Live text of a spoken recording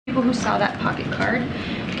People who saw that pocket card,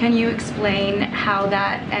 can you explain how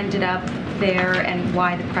that ended up there and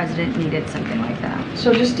why the president needed something like that?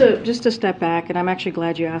 So just to step back, and I'm actually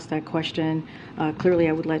glad you asked that question. Clearly,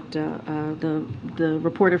 I would let the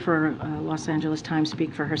reporter for Los Angeles Times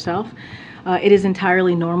speak for herself. It is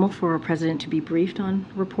entirely normal for a president to be briefed on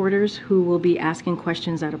reporters who will be asking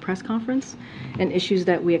questions at a press conference and issues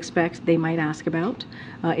that we expect they might ask about.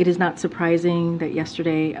 It is not surprising that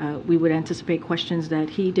yesterday we would anticipate questions that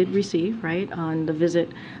he did receive, right, on the visit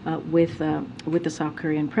with the South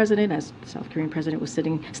Korean president, as the South Korean president was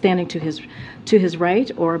standing to his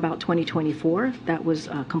right, or about 2024. That was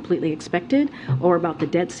completely expected, or about the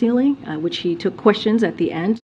debt ceiling, which he took questions at the end.